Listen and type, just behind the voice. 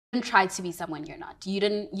didn't try to be someone you're not. You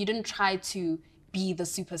didn't try to be the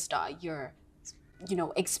superstar you're, you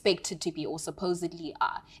know, expected to be or supposedly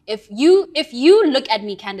are. If you look at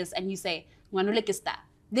me, Candace, and you say, "Ngwanule ke star,"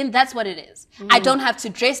 then that's what it is. I don't have to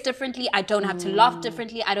dress differently. I don't have to laugh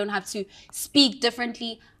differently. I don't have to speak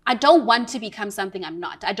differently. I don't want to become something I'm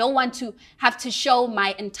not. I don't want to have to show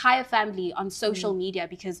my entire family on social media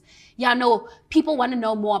because, yeah, no, people want to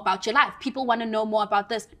know more about your life. People want to know more about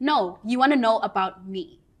this. No, you want to know about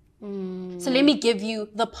me. So let me give you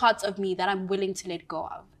the parts of me that I'm willing to let go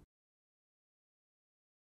of.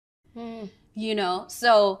 You know,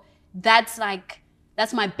 so that's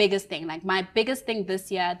my biggest thing. Like my biggest thing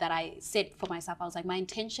this year that I set for myself, I was like, my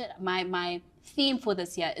intention, my theme for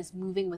this year is moving with